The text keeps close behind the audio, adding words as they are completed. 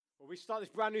We start this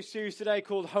brand new series today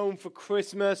called Home for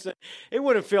Christmas. It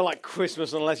wouldn't feel like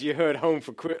Christmas unless you heard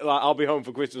I'll Be Home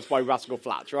for Christmas by Rascal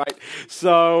Flatts, right?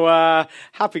 So,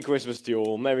 happy Christmas to you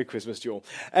all. Merry Christmas to you all.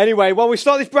 Anyway, well, we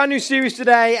start this brand new series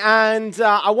today, and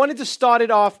I wanted to start it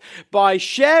off by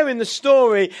sharing the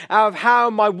story of how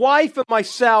my wife and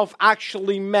myself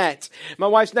actually met. My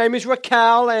wife's name is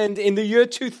Raquel, and in the year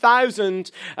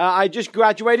 2000, I just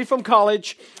graduated from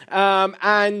college,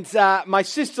 and my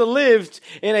sister lived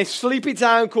in a sleepy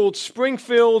town called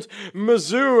Springfield,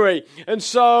 Missouri. And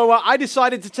so I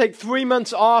decided to take 3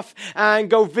 months off and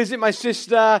go visit my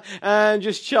sister and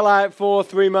just chill out for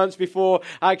 3 months before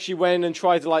I actually went and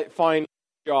tried to find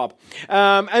a job.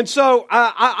 And so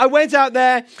I went out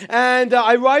there and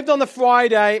I arrived on the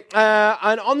Friday,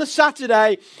 and on the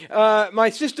Saturday, my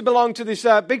sister belonged to this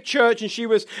big church, and she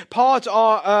was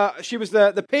she was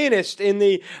the pianist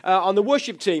on the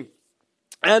worship team.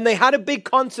 And they had a big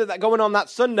concert going on that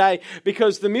Sunday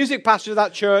because the music pastor of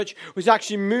that church was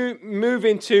actually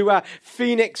moving to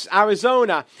Phoenix,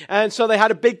 Arizona. And so they had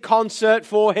a big concert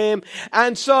for him.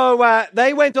 And so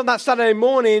they went on that Saturday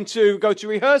morning to go to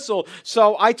rehearsal.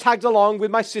 So I tagged along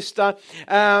with my sister.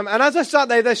 And as I sat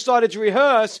there, they started to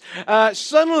rehearse.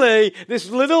 Suddenly, this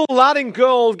little Latin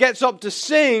girl gets up to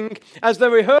sing as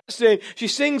they're rehearsing. She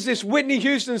sings this Whitney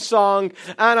Houston song.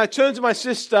 And I turned to my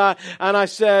sister and I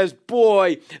says,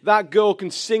 "Boy, that girl can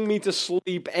sing me to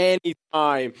sleep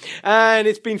anytime." And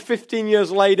it's been 15 years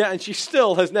later, and she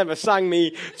still has never sang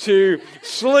me to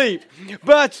sleep.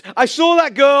 But I saw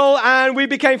that girl, and we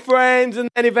became friends, and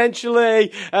then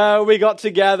eventually we got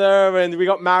together, and we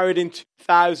got married in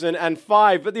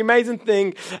 2005. But the amazing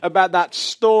thing about that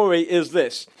story is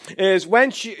this, is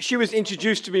when she was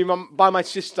introduced to me by my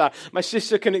sister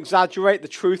can exaggerate the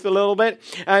truth a little bit,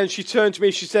 and she turned to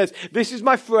me, she says, "This is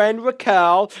my friend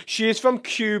Raquel. She is from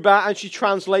Cuba, and she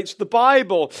translates the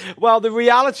Bible." Well, the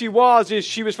reality is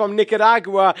she was from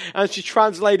Nicaragua, and she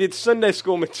translated Sunday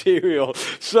school material.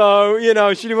 So,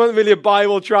 she wasn't really a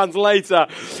Bible translator.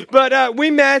 But we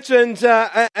met, and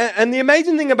the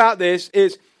amazing thing about this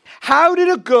is, how did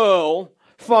a girl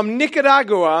from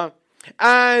Nicaragua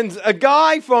and a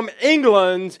guy from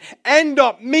England end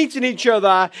up meeting each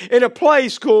other in a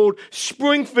place called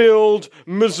Springfield,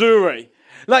 Missouri?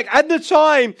 At the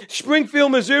time,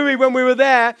 Springfield, Missouri, when we were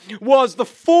there, was the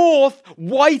fourth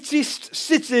whitest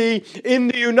city in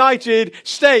the United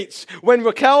States. When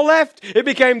Raquel left, it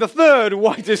became the third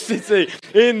whitest city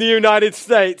in the United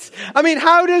States. I mean,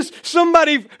 how does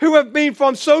somebody who have been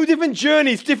from so different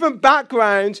journeys, different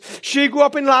backgrounds, she grew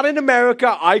up in Latin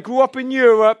America, I grew up in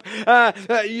Europe,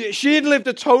 she had lived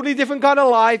a totally different kind of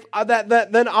life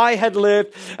than I had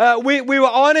lived. We were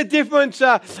on a different,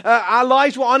 our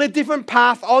lives were on a different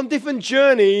path, on different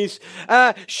journeys.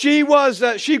 She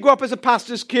grew up as a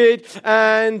pastor's kid,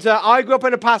 and I grew up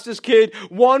as a pastor's kid.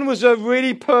 One was a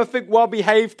really perfect,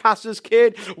 well-behaved pastor's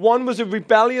kid. One was a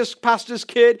rebellious pastor's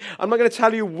kid. I'm not going to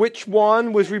tell you which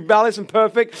one was rebellious and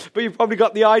perfect, but you've probably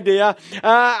got the idea.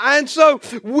 And so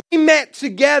we met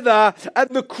together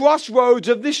at the crossroads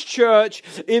of this church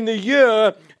in the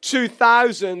year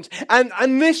 2000.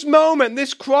 And this moment,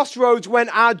 this crossroads, when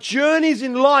our journeys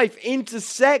in life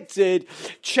intersected,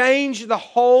 changed the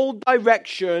whole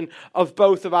direction of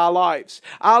both of our lives.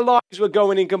 Our lives were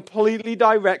going in completely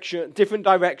different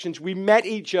directions. We met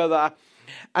each other,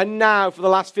 and now for the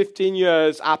last 15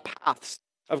 years, our paths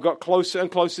have got closer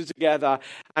and closer together,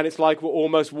 and it's like we're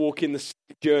almost walking the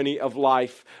same journey of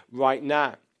life right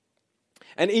now.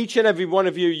 And each and every one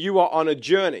of you are on a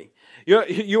journey.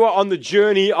 You are on the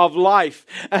journey of life.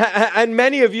 And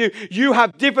many of you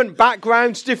have different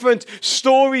backgrounds, different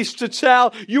stories to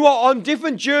tell. You are on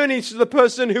different journeys to the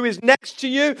person who is next to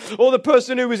you, or the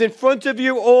person who is in front of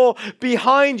you, or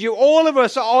behind you. All of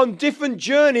us are on different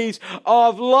journeys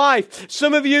of life.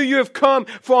 Some of you have come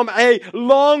from a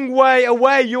long way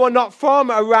away. You are not from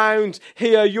around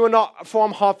here. You are not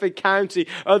from Hartford County.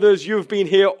 Others, you've been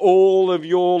here all of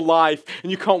your life,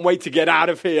 and you can't wait to get out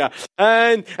of here.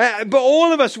 But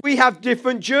all of us, we have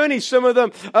different journeys. Some of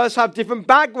us have different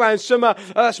backgrounds. Some are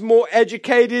us more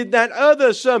educated than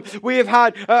others. Some we have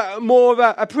had more of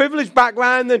a privileged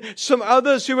background than some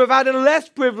others who have had a less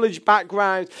privileged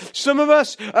background. Some of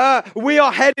us, we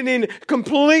are heading in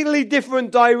completely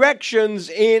different directions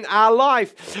in our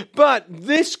life. But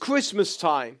this Christmas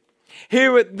time,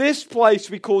 here at this place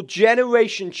we call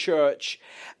Generation Church,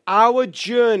 our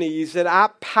journeys and our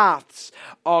paths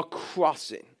are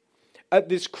crossing at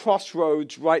this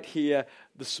crossroads right here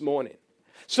this morning.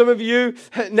 Some of you,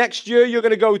 next year, you're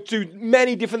going to go do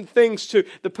many different things to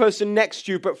the person next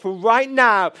to you. But for right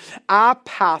now, our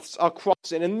paths are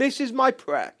crossing. And this is my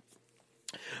prayer,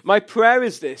 My prayer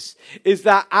is this, is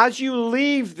that as you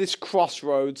leave this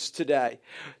crossroads today,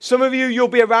 some of you, you'll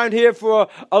be around here for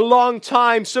a long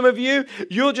time. Some of you,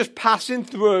 you're just passing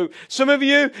through. Some of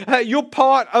you, you're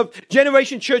part of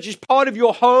Generation Church, is part of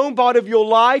your home, part of your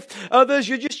life. Others,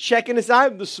 you're just checking us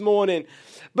out this morning.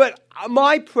 But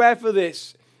my prayer for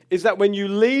this is that when you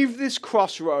leave this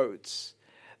crossroads,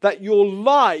 that your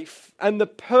life and the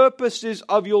purposes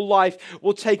of your life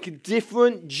will take a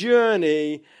different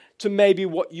journey to maybe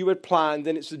what you had planned,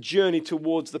 and it's a journey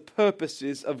towards the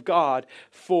purposes of God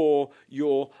for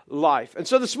your life. And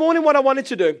so this morning what I wanted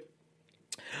to do,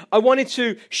 I wanted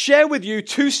to share with you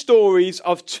two stories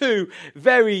of two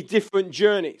very different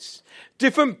journeys.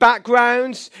 Different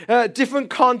backgrounds, different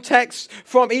contexts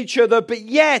from each other, but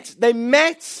yet they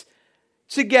met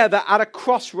together at a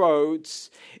crossroads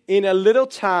in a little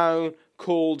town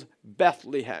called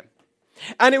Bethlehem.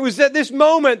 And it was at this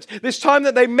moment, this time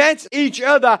that they met each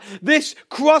other, this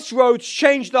crossroads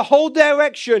changed the whole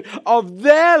direction of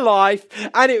their life,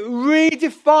 and it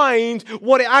redefined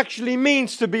what it actually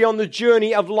means to be on the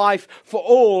journey of life for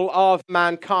all of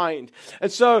mankind.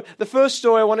 And so the first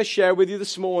story I want to share with you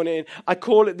this morning, I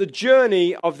call it the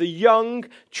journey of the young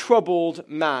troubled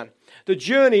man. The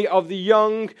journey of the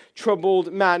young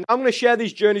troubled man. I'm going to share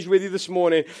these journeys with you this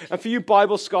morning. And for you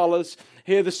Bible scholars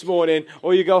here this morning,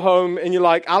 or you go home and you're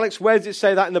like, Alex, where does it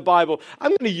say that in the Bible? I'm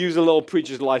going to use a little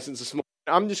preacher's license this morning.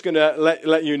 I'm just going to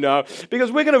let you know,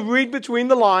 because we're going to read between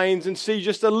the lines and see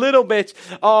just a little bit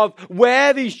of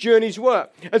where these journeys were.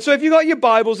 And so if you got your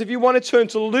Bibles, if you want to turn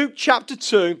to Luke chapter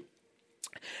 2,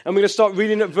 I'm going to start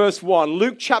reading at verse 1.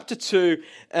 Luke chapter 2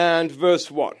 and verse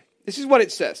 1. This is what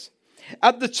it says.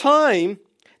 At the time,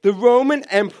 the Roman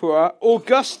Emperor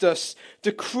Augustus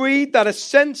decreed that a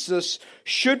census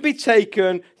should be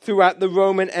taken throughout the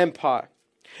Roman Empire.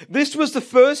 This was the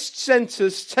first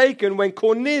census taken when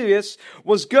Cornelius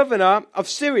was governor of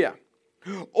Syria.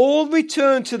 All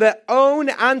returned to their own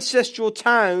ancestral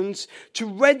towns to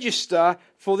register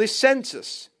for this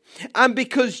census. And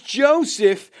because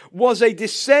Joseph was a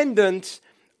descendant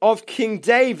of King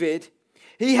David,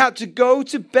 he had to go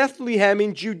to Bethlehem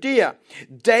in Judea,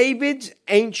 David's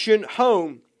ancient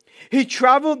home. He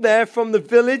traveled there from the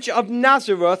village of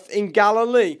Nazareth in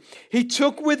Galilee. He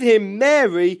took with him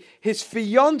Mary, his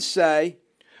fiancée,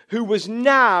 who was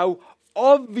now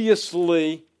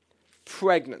obviously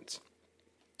pregnant.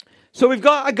 So we've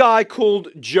got a guy called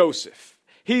Joseph.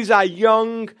 He's a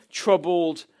young,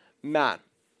 troubled man.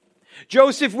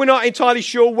 Joseph, we're not entirely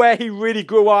sure where he really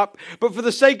grew up, but for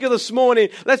the sake of this morning,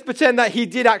 let's pretend that he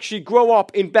did actually grow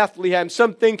up in Bethlehem.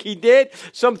 Some think he did,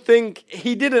 some think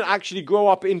he didn't actually grow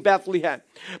up in Bethlehem.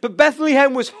 But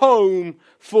Bethlehem was home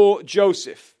for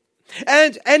Joseph.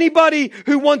 And anybody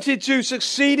who wanted to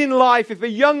succeed in life, if a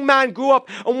young man grew up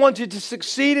and wanted to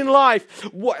succeed in life,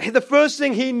 the first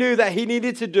thing he knew that he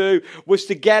needed to do was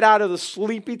to get out of the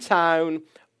sleepy town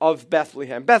of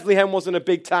Bethlehem. Bethlehem wasn't a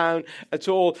big town at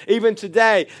all. Even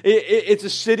today, it's a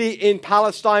city in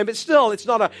Palestine, but still, it's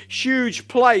not a huge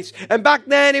place. And back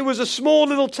then, it was a small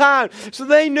little town. So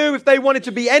they knew if they wanted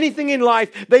to be anything in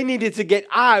life, they needed to get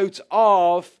out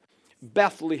of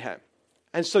Bethlehem.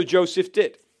 And so Joseph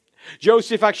did.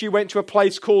 Joseph actually went to a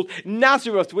place called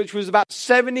Nazareth, which was about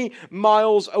 70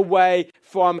 miles away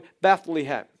from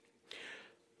Bethlehem.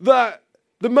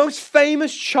 The most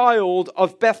famous child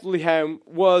of Bethlehem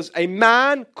was a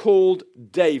man called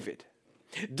David.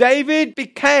 David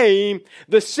became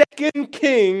the second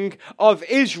king of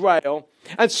Israel,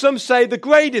 and some say the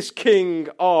greatest king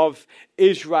of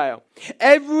Israel.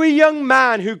 Every young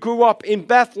man who grew up in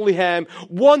Bethlehem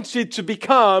wanted to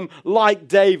become like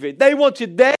David. They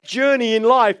wanted their journey in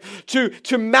life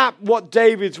to map what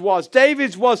David's was.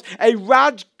 David's was a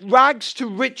rags to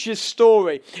riches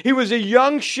story. He was a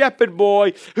young shepherd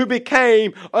boy who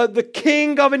became the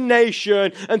king of a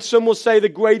nation, and some will say the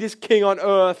greatest king on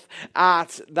earth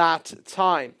at that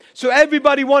time. So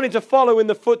everybody wanted to follow in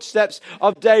the footsteps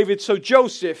of David. So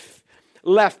Joseph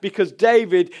left because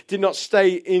David did not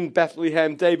stay in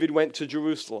Bethlehem. David went to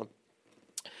Jerusalem.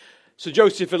 So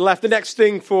Joseph had left. The next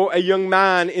thing for a young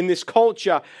man in this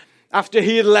culture, after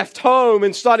he had left home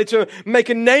and started to make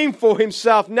a name for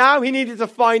himself, now he needed to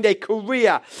find a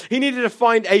career. He needed to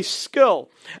find a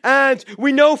skill. And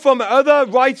we know from other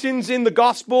writings in the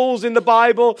Gospels, in the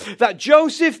Bible, that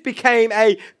Joseph became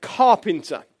a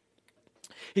carpenter.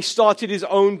 He started his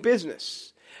own business.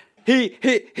 He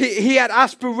had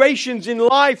aspirations in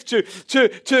life to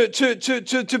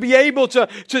be able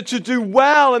to do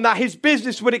well, and that his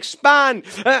business would expand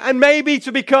and maybe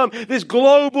to become this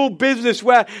global business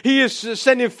where he is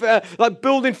sending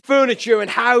building furniture and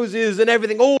houses and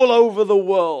everything all over the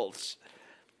world.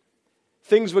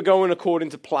 things were going according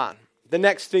to plan. The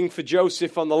next thing for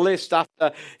Joseph on the list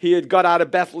after he had got out of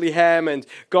Bethlehem and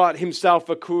got himself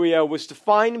a career was to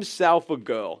find himself a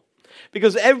girl.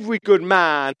 Because every good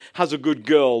man has a good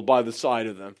girl by the side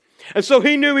of them. And so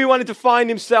he knew he wanted to find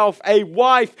himself a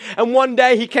wife. And one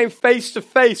day he came face to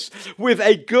face with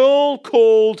a girl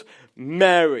called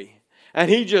Mary. And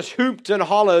he just hooped and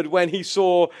hollered when he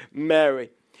saw Mary.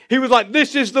 He was like,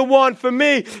 this is the one for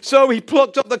me. So he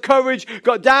plucked up the courage,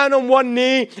 got down on one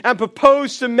knee and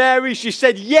proposed to Mary. She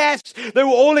said yes. They were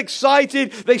all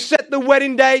excited. They set the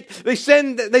wedding date. They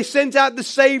sent out the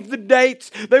save the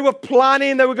dates. They were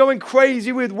planning. They were going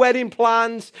crazy with wedding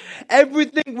plans.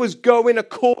 Everything was going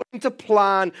according to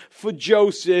plan for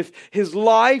Joseph. His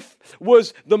life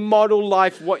was the model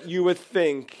life, what you would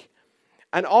think.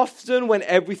 And often when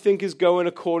everything is going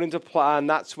according to plan,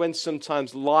 that's when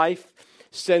sometimes life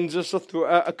sends us a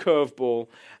curveball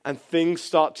and things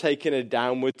start taking a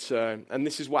downward turn. And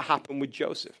this is what happened with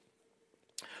Joseph.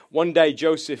 One day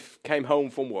Joseph came home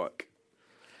from work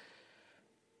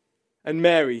and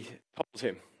Mary told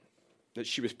him that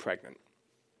she was pregnant.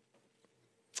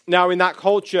 Now in that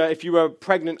culture, if you were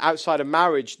pregnant outside of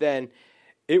marriage, then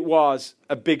it was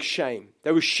a big shame.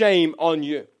 There was shame on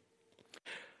you.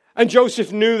 And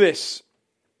Joseph knew this,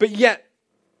 but yet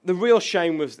the real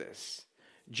shame was this.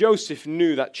 Joseph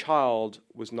knew that child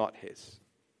was not his.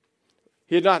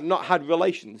 He had not had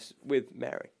relations with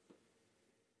Mary.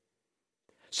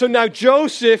 So now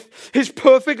Joseph, his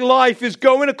perfect life is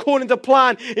going according to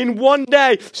plan. In one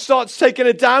day, starts taking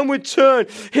a downward turn.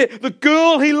 The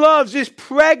girl he loves is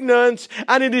pregnant,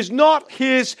 and it is not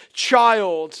his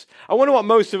child. I wonder what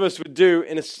most of us would do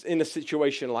in a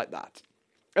situation like that.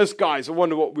 As guys, I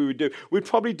wonder what we would do. We'd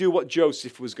probably do what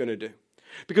Joseph was going to do.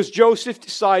 Because Joseph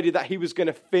decided that he was going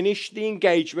to finish the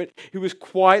engagement. He was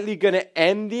quietly going to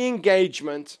end the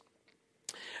engagement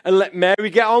and let Mary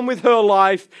get on with her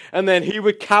life. And then he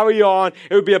would carry on.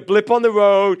 It would be a blip on the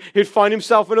road. He'd find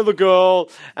himself another girl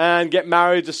and get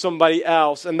married to somebody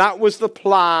else. And that was the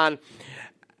plan.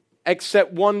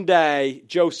 Except one day,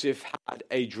 Joseph had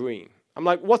a dream. I'm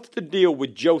like, what's the deal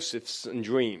with Josephs and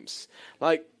dreams?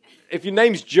 Like, if your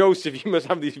name's Joseph, you must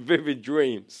have these vivid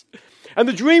dreams. And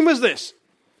the dream was this.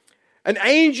 An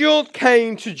angel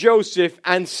came to Joseph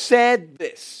and said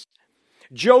this: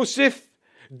 Joseph,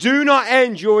 do not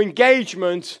end your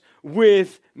engagement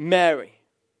with Mary.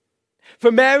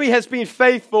 For Mary has been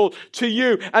faithful to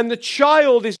you. And the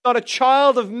child is not a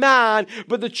child of man,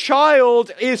 but the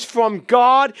child is from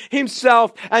God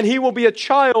himself. And he will be a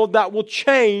child that will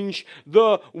change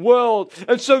the world.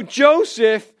 And so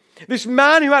Joseph, this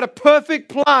man who had a perfect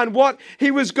plan, what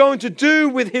he was going to do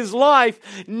with his life,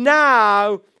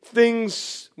 now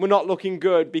things were not looking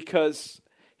good because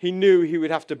he knew he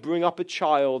would have to bring up a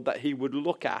child that he would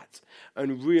look at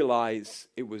and realize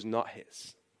it was not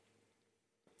his.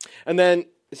 And then,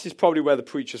 this is probably where the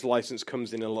preacher's license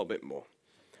comes in a little bit more.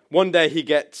 One day he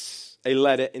gets a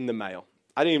letter in the mail.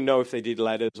 I don't even know if they did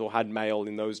letters or had mail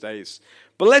in those days,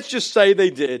 but let's just say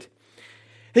they did.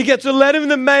 He gets a letter in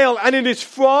the mail, and it is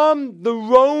from the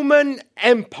Roman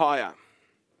Empire.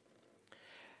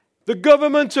 The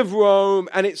government of Rome,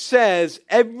 and it says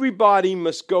everybody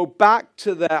must go back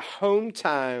to their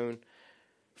hometown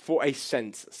for a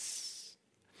census.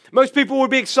 Most people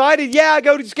would be excited. Yeah, I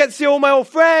go to get to see all my old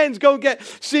friends, go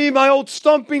see my old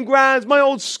stomping grounds, my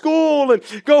old school, and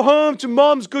go home to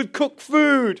mom's good cooked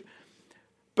food.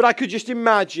 But I could just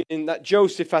imagine that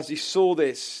Joseph, as he saw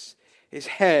this, his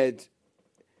head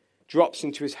drops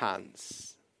into his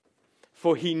hands.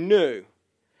 For he knew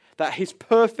that his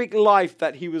perfect life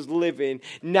that he was living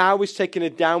now was taking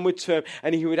a downward turn,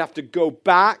 and he would have to go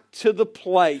back to the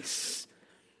place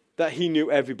that he knew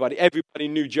everybody. Everybody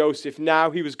knew Joseph. Now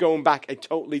he was going back a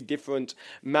totally different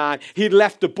man. He had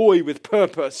left a boy with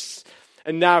purpose,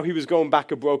 and now he was going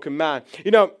back a broken man.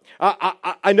 You know,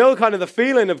 I know kind of the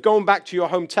feeling of going back to your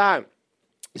hometown.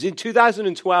 In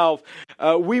 2012,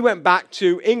 we went back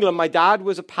to England. My dad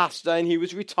was a pastor, and he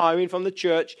was retiring from the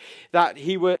church that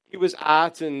he was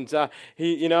at, and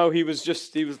he was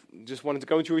just wanted to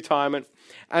go into retirement,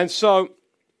 and so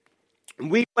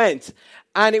we went,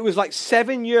 and it was like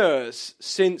 7 years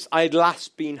since I had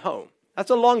last been home.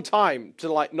 That's a long time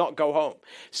to not go home.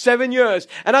 7 years.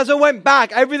 And as I went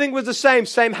back, everything was the same.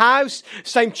 Same house,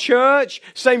 same church,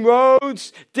 same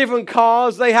roads, different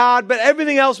cars they had, but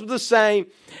everything else was the same.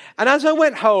 And as I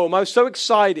went home, I was so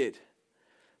excited.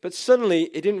 But suddenly,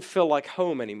 it didn't feel like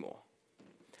home anymore.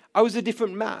 I was a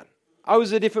different man. I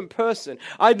was a different person.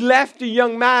 I'd left a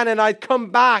young man and I'd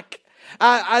come back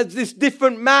as this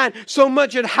different man. So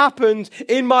much had happened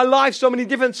in my life. So many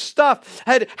different stuff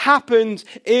had happened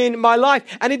in my life.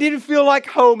 And it didn't feel like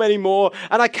home anymore.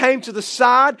 And I came to the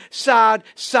sad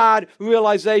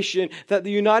realization that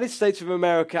the United States of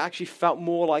America actually felt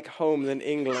more like home than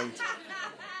England.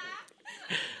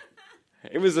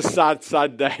 It was a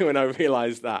sad day when I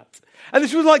realized that. And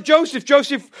this was like Joseph.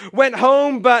 Joseph went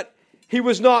home, but he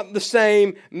was not the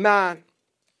same man.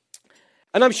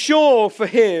 And I'm sure for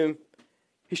him,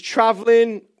 he's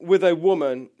traveling with a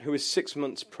woman who is 6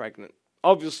 months pregnant.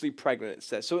 Obviously pregnant, it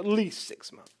says. So at least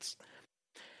 6 months.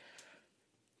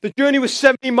 The journey was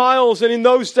 70 miles. And in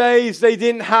those days, they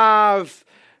didn't have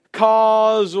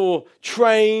cars or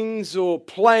trains or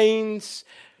planes.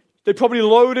 They probably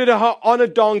loaded her on a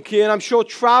donkey, and I'm sure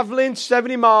traveling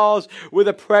 70 miles with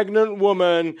a pregnant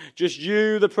woman, just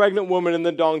you, the pregnant woman, and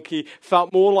the donkey,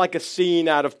 felt more like a scene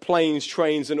out of planes,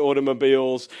 trains, and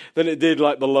automobiles than it did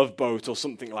like the Love Boat or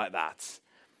something like that.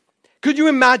 Could you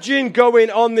imagine going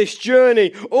on this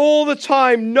journey all the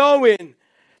time knowing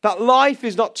that life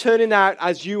is not turning out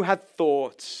as you had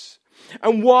thought?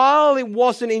 And while it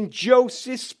wasn't in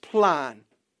Joseph's plan,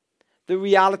 the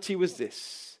reality was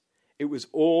this. It was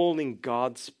all in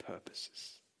God's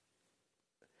purposes.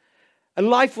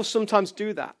 And life will sometimes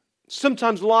do that.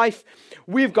 Sometimes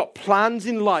we've got plans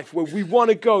in life where we want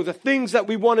to go, the things that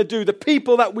we want to do, the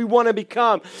people that we want to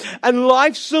become. And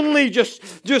life suddenly just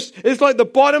it's like the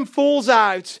bottom falls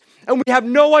out and we have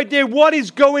no idea what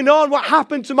is going on, what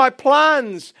happened to my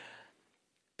plans.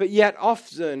 But yet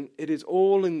often it is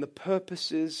all in the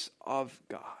purposes of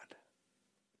God.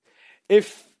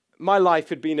 If my life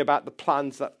had been about the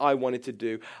plans that I wanted to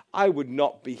do, I would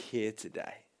not be here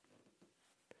today.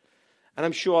 And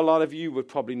I'm sure a lot of you would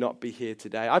probably not be here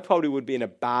today. I probably would be in a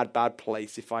bad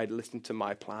place if I had listened to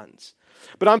my plans.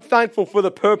 But I'm thankful for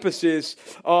the purposes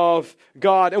of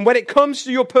God. And when it comes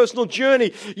to your personal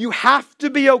journey, you have to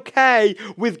be okay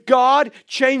with God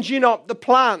changing up the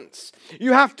plans.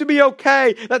 You have to be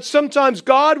okay that sometimes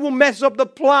God will mess up the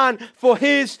plan for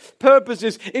His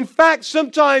purposes. In fact,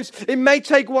 sometimes it may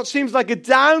take what seems like a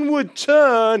downward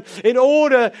turn in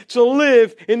order to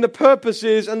live in the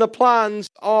purposes and the plans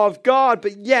of God.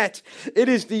 But yet, it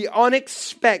is the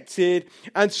unexpected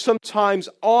and sometimes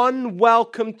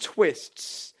unwelcome twists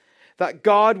that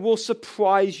God will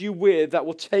surprise you with that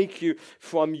will take you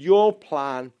from your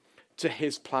plan to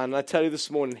His plan. And I tell you this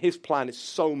morning, His plan is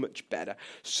so much better,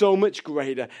 so much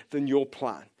greater than your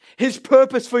plan. His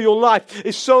purpose for your life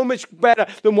is so much better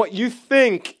than what you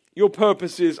think your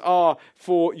purposes are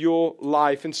for your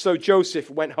life. And so Joseph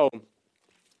went home.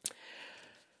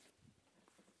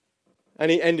 And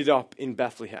he ended up in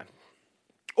Bethlehem.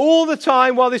 All the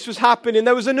time while this was happening,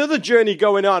 there was another journey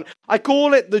going on. I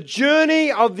call it the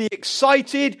journey of the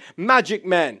excited magic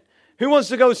men. Who wants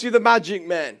to go see the magic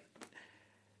men?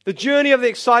 The journey of the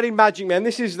excited magic men.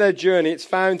 This is their journey. It's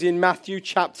found in Matthew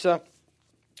chapter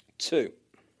 2. It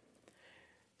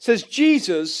says,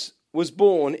 Jesus was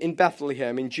born in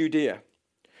Bethlehem in Judea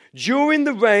during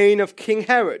the reign of King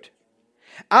Herod.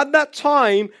 At that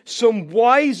time, some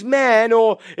wise men,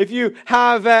 or if you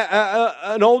have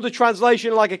an older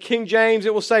translation like a King James,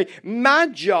 it will say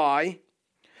Magi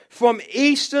from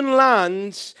eastern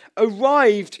lands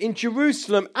arrived in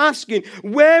Jerusalem asking,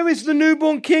 "Where is the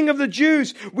newborn King of the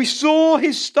Jews? We saw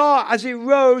his star as it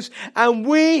rose and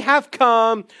we have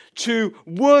come to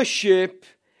worship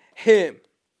him."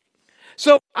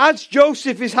 So as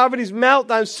Joseph is having his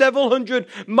meltdown several hundred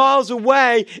miles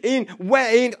away in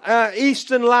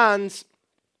eastern lands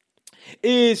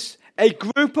is a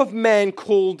group of men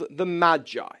called the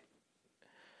Magi.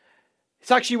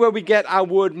 It's actually where we get our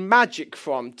word magic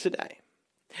from today.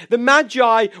 The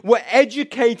Magi were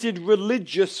educated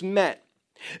religious men.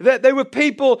 They were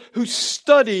people who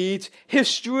studied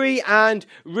history and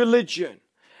religion.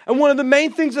 And one of the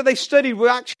main things that they studied were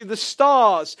actually the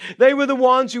stars. They were the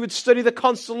ones who would study the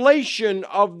constellation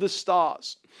of the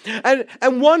stars. And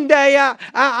one day,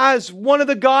 as one of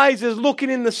the guys is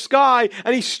looking in the sky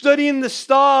and he's studying the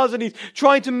stars and he's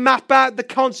trying to map out the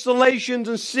constellations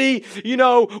and see,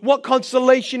 what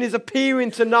constellation is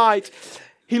appearing tonight,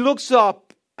 he looks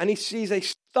up and he sees a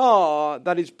star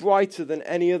that is brighter than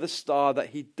any other star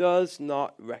that he does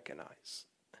not recognize.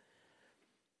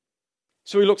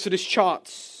 So he looks at his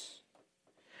charts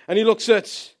and he looks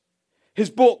at his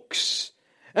books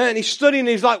and he's studying and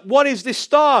he's like, what is this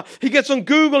star? He gets on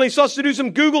Google and he starts to do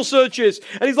some Google searches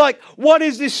and he's like, what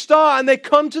is this star? And they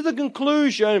come to the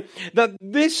conclusion that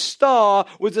this star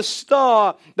was a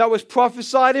star that was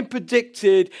prophesied and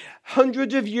predicted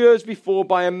hundreds of years before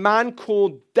by a man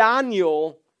called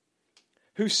Daniel,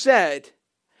 who said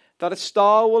that a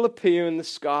star will appear in the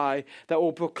sky that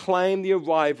will proclaim the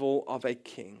arrival of a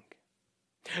king.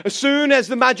 As soon as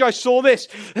the Magi saw this,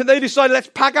 they decided, let's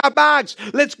pack our bags,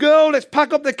 let's go, let's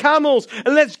pack up the camels,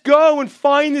 and let's go and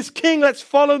find this king. Let's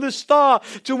follow the star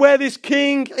to where this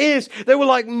king is. They were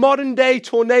like modern day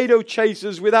tornado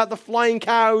chasers without the flying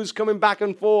cows coming back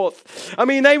and forth. I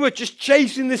mean, they were just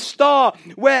chasing this star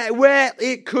where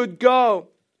it could go.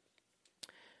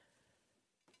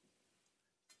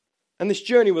 And this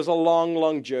journey was a long,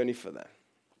 long journey for them.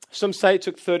 Some say it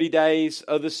took 30 days.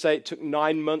 Others say it took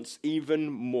 9 months,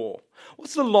 even more.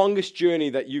 What's the longest journey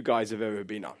that you guys have ever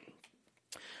been on?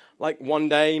 Like 1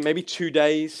 day, maybe 2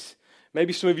 days.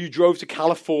 Maybe some of you drove to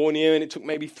California and it took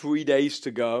maybe 3 days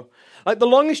to go. Like the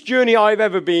longest journey I've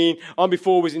ever been on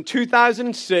before was in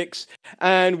 2006.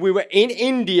 And we were in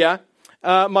India.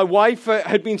 My wife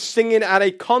had been singing at a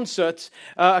concert,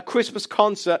 a Christmas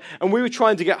concert. And we were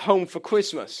trying to get home for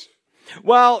Christmas.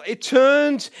 Well, it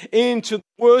turned into the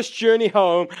worst journey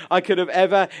home I could have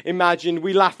ever imagined.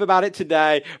 We laugh about it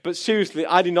today, but seriously,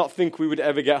 I did not think we would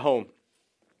ever get home.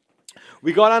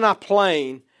 We got on our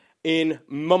plane in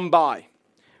Mumbai,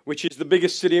 which is the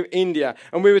biggest city of India,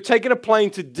 and we were taking a plane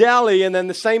to Delhi, and then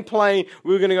the same plane,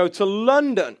 we were going to go to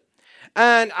London.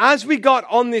 And as we got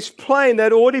on this plane, there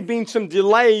had already been some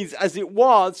delays as it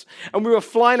was, and we were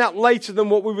flying out later than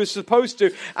what we were supposed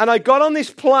to. And I got on this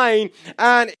plane,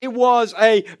 and it was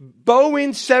a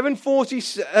Boeing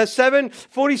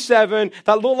 747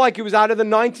 that looked like it was out of the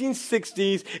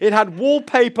 1960s. It had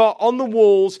wallpaper on the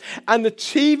walls, and the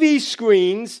TV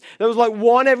screens, there was like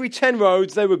one every 10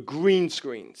 rows, they were green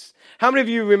screens. How many of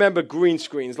you remember green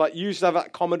screens? Like you used to have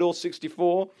that Commodore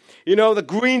 64? You know, the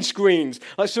green screens.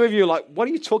 Like some of you are like, what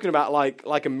are you talking about?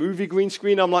 Like a movie green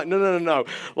screen? I'm like, no.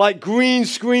 Like green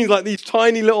screens, like these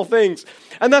tiny little things.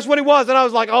 And that's what it was. And I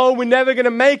was like, oh, we're never going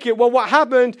to make it. Well, what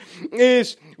happened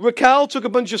is Raquel took a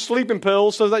bunch of sleeping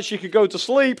pills so that she could go to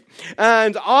sleep.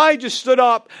 And I just stood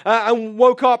up and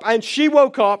woke up. And she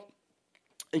woke up.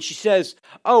 And she says,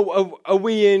 oh,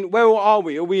 where are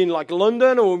we? Are we in like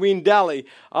London or are we in Delhi?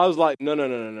 I was like, no.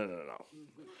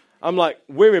 I'm like,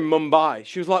 we're in Mumbai.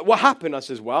 She was like, what happened? I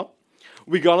says, well,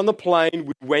 we got on the plane.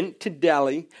 We went to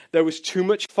Delhi. There was too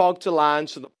much fog to land.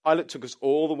 So the pilot took us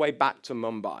all the way back to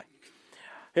Mumbai.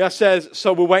 He says,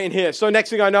 so we're waiting here. So next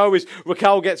thing I know is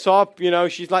Raquel gets up, you know,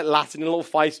 she's like Latin, a little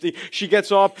feisty. She gets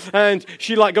up and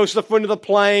she like goes to the front of the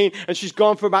plane and she's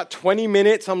gone for about 20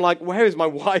 minutes. I'm like, where is my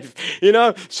wife? You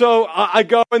know, so I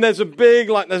go and there's a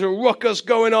ruckus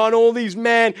going on. All these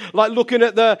men like looking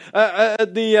at the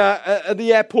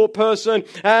airport person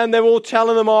and they're all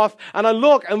telling them off. And I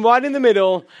look and right in the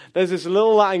middle, there's this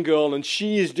little Latin girl and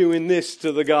she is doing this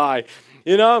to the guy.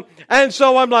 You know, and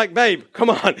so I'm like, babe, come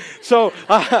on. So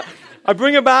I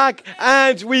bring her back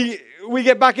and we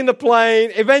get back in the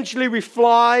plane. Eventually we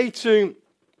fly to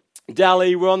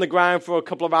Delhi. We're on the ground for a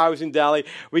couple of hours in Delhi.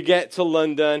 We get to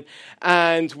London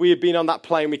and we had been on that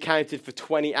plane. We counted for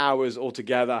 20 hours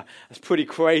altogether. That's pretty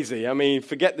crazy. I mean,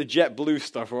 forget the JetBlue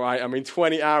stuff, right? I mean,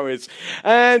 20 hours.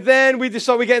 And then we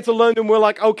decide we get into London. We're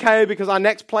like, okay, because our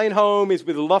next plane home is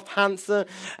with Lufthansa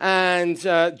and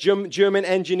German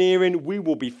engineering. We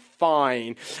will be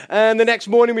fine. And the next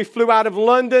morning we flew out of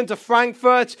London to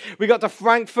Frankfurt. We got to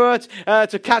Frankfurt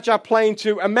to catch our plane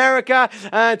to America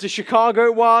and to Chicago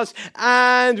it was.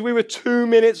 And we were 2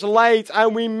 minutes late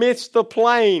and we missed the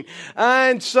plane.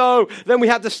 And so then we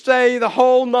had to stay the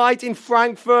whole night in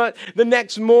Frankfurt. The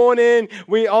next morning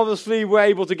we obviously were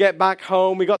able to get back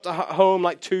home. We got to home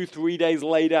like 2-3 days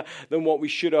later than what we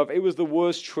should have. It was the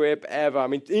worst trip ever. I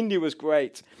mean, India was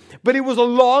great. But it was a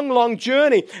long, long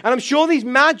journey. And I'm sure these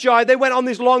Magi, they went on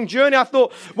this long journey. I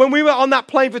thought, when we were on that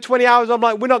plane for 20 hours, I'm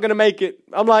like, we're not going to make it.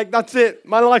 I'm like, that's it.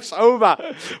 My life's over.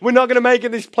 We're not going to make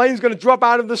it. This plane's going to drop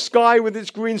out of the sky with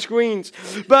its green screens.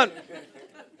 And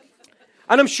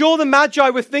I'm sure the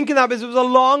Magi were thinking that because it was a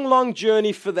long, long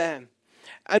journey for them.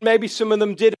 And maybe some of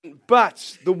them didn't.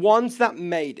 But the ones that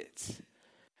made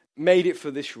it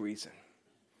for this reason.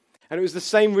 And it was the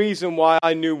same reason why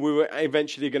I knew we were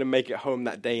eventually going to make it home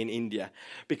that day in India.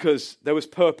 Because there was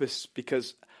purpose,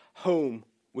 because home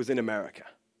was in America.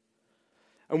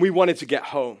 And we wanted to get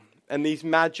home. And these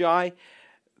Magi,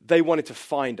 they wanted to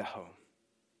find a home.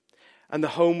 And the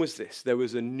home was this. There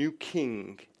was a new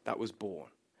king that was born.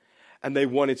 And they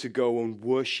wanted to go and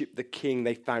worship the king.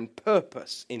 They found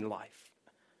purpose in life.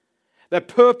 Their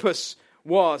purpose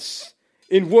was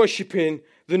in worshiping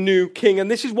the new king.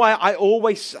 And this is why I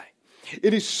always say,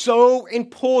 It is so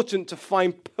important to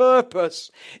find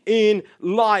purpose in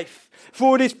life.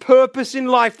 For it is purpose in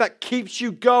life that keeps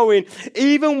you going,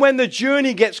 even when the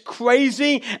journey gets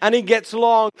crazy and it gets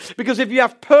long. Because if you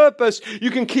have purpose,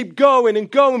 you can keep going and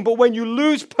going. But when you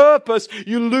lose purpose,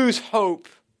 you lose hope.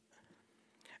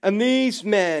 And these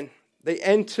men, they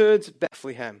entered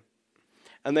Bethlehem.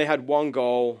 And they had one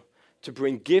goal: to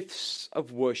bring gifts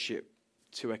of worship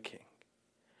to a king.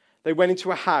 They went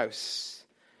into a house,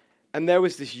 and there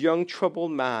was this young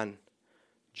troubled man,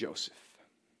 Joseph.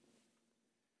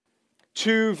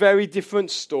 Two very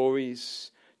different stories,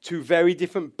 two very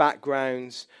different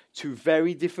backgrounds, two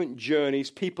very different journeys.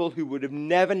 People who would have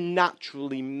never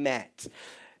naturally met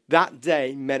that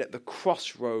day met at the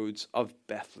crossroads of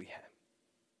Bethlehem.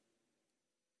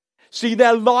 See,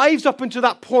 their lives up until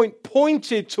that point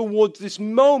pointed towards this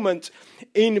moment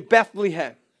in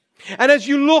Bethlehem. And as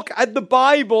you look at the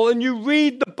Bible and you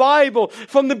read the Bible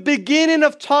from the beginning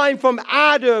of time, from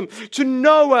Adam to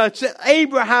Noah to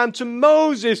Abraham to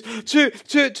Moses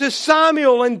to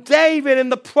Samuel and David and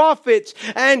the prophets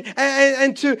and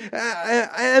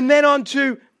then on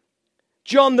to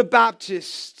John the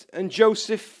Baptist and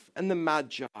Joseph and the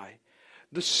Magi,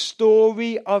 the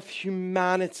story of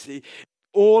humanity.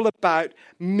 All about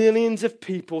millions of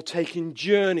people taking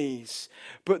journeys,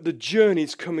 but the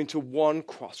journeys coming to one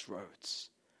crossroads.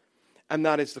 And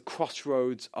that is the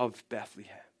crossroads of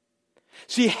Bethlehem.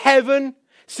 See, heaven,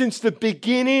 since the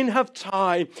beginning of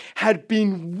time, had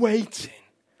been waiting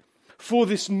for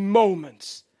this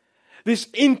moment, this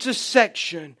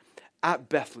intersection at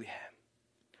Bethlehem.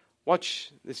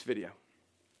 Watch this video.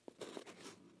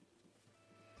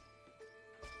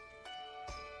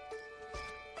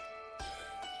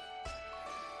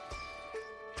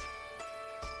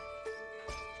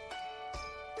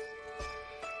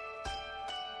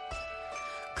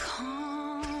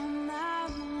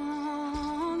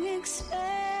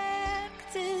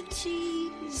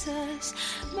 Jesus,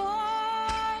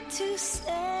 born to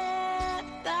set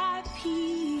thy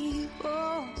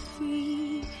people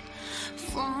free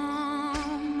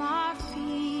from our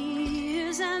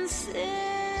fears and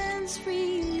sins.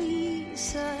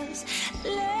 Release us,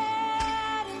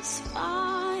 let us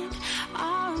find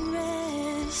our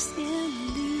rest in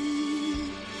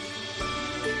thee.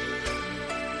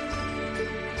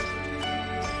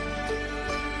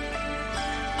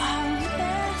 Our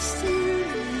rest in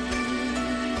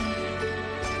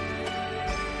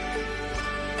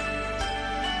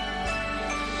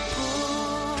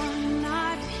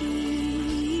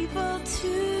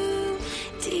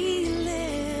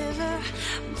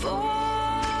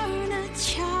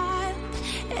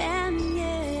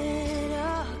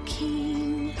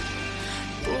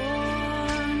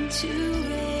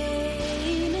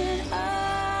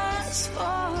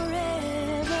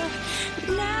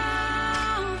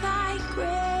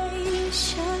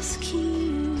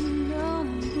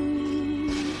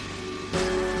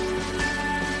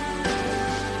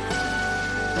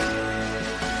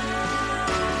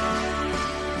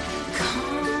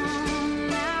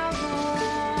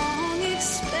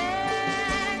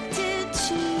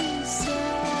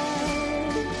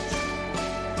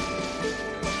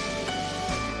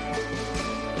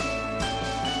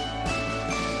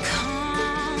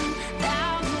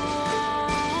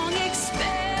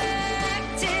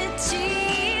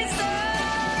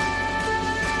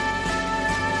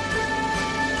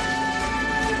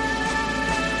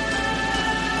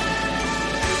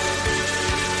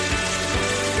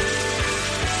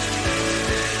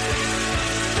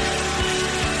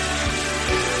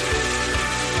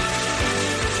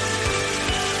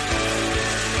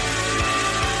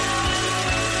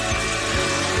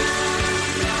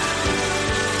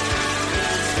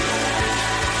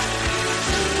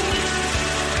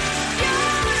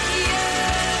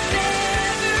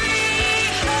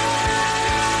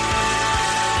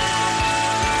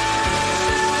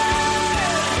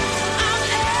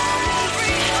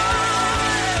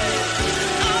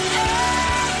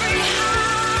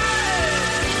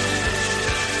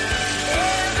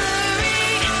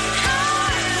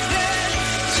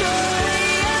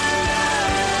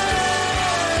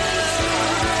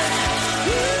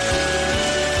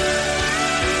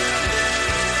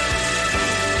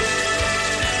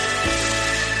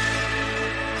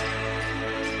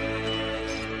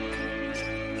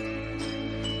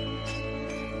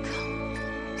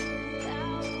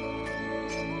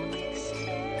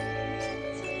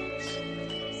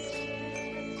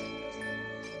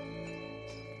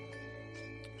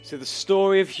So the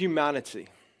story of humanity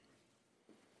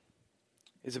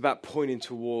is about pointing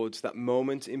towards that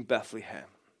moment in Bethlehem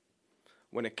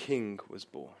when a king was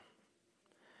born.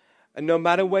 And no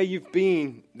matter where you've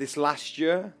been this last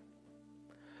year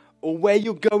or where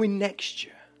you're going next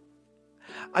year,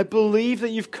 I believe that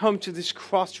you've come to this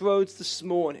crossroads this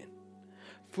morning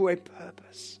for a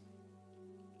purpose.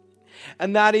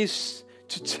 And that is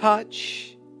to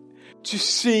touch, to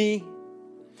see,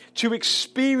 to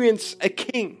experience a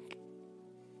king.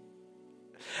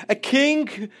 A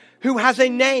king who has a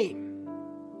name.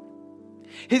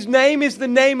 His name is the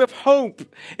name of hope.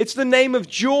 It's the name of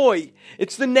joy.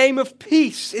 It's the name of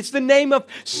peace. It's the name of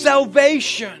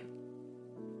salvation.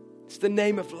 It's the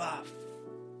name of love.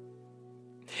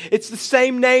 It's the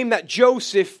same name that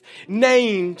Joseph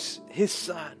named his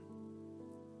son.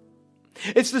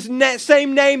 It's the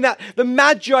same name that the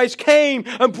Magi came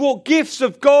and brought gifts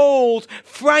of gold,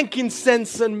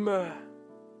 frankincense, and myrrh.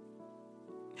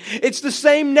 It's the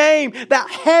same name that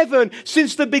heaven,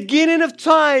 since the beginning of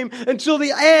time until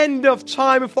the end of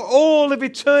time and for all of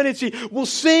eternity, will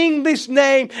sing this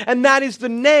name, and that is the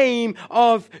name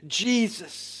of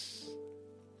Jesus.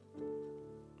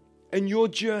 And your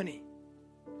journey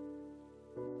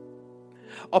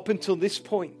up until this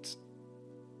point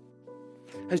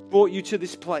has brought you to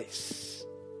this place.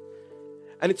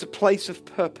 And it's a place of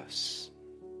purpose.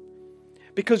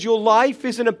 Because your life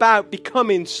isn't about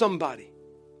becoming somebody.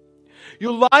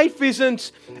 Your life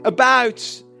isn't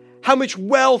about how much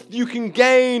wealth you can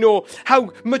gain or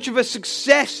how much of a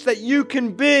success that you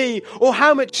can be or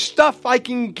how much stuff I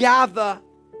can gather.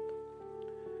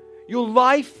 Your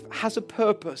life has a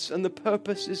purpose, and the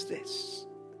purpose is this.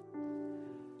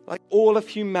 Like all of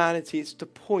humanity, it's to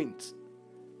point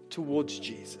towards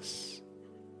Jesus.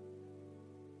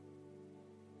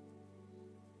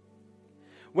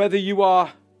 Whether you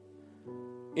are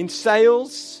in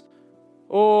sales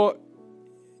or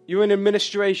you're in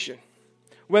administration,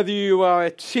 whether you are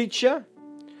a teacher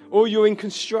or you're in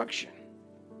construction,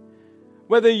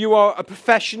 whether you are a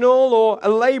professional or a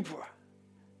laborer,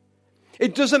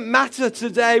 it doesn't matter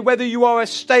today whether you are a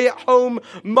stay-at-home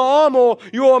mom or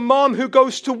you're a mom who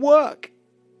goes to work.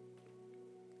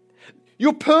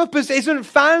 Your purpose isn't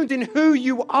found in who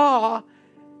you are,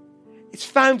 it's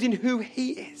found in who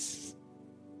He is.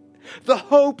 The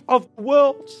hope of the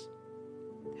world.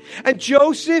 And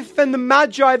Joseph and the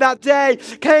Magi that day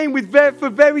came for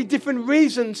very different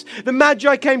reasons. The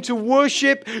Magi came to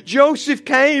worship. Joseph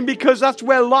came because that's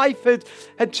where life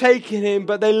had taken him.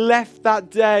 But they left that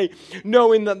day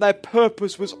knowing that their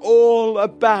purpose was all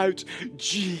about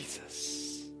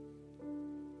Jesus.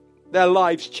 Their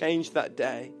lives changed that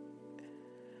day.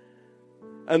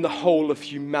 And the whole of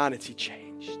humanity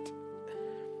changed.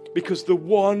 Because the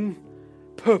one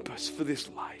purpose for this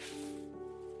life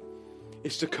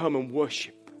is to come and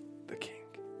worship the King.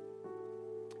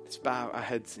 Let's bow our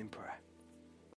heads in prayer.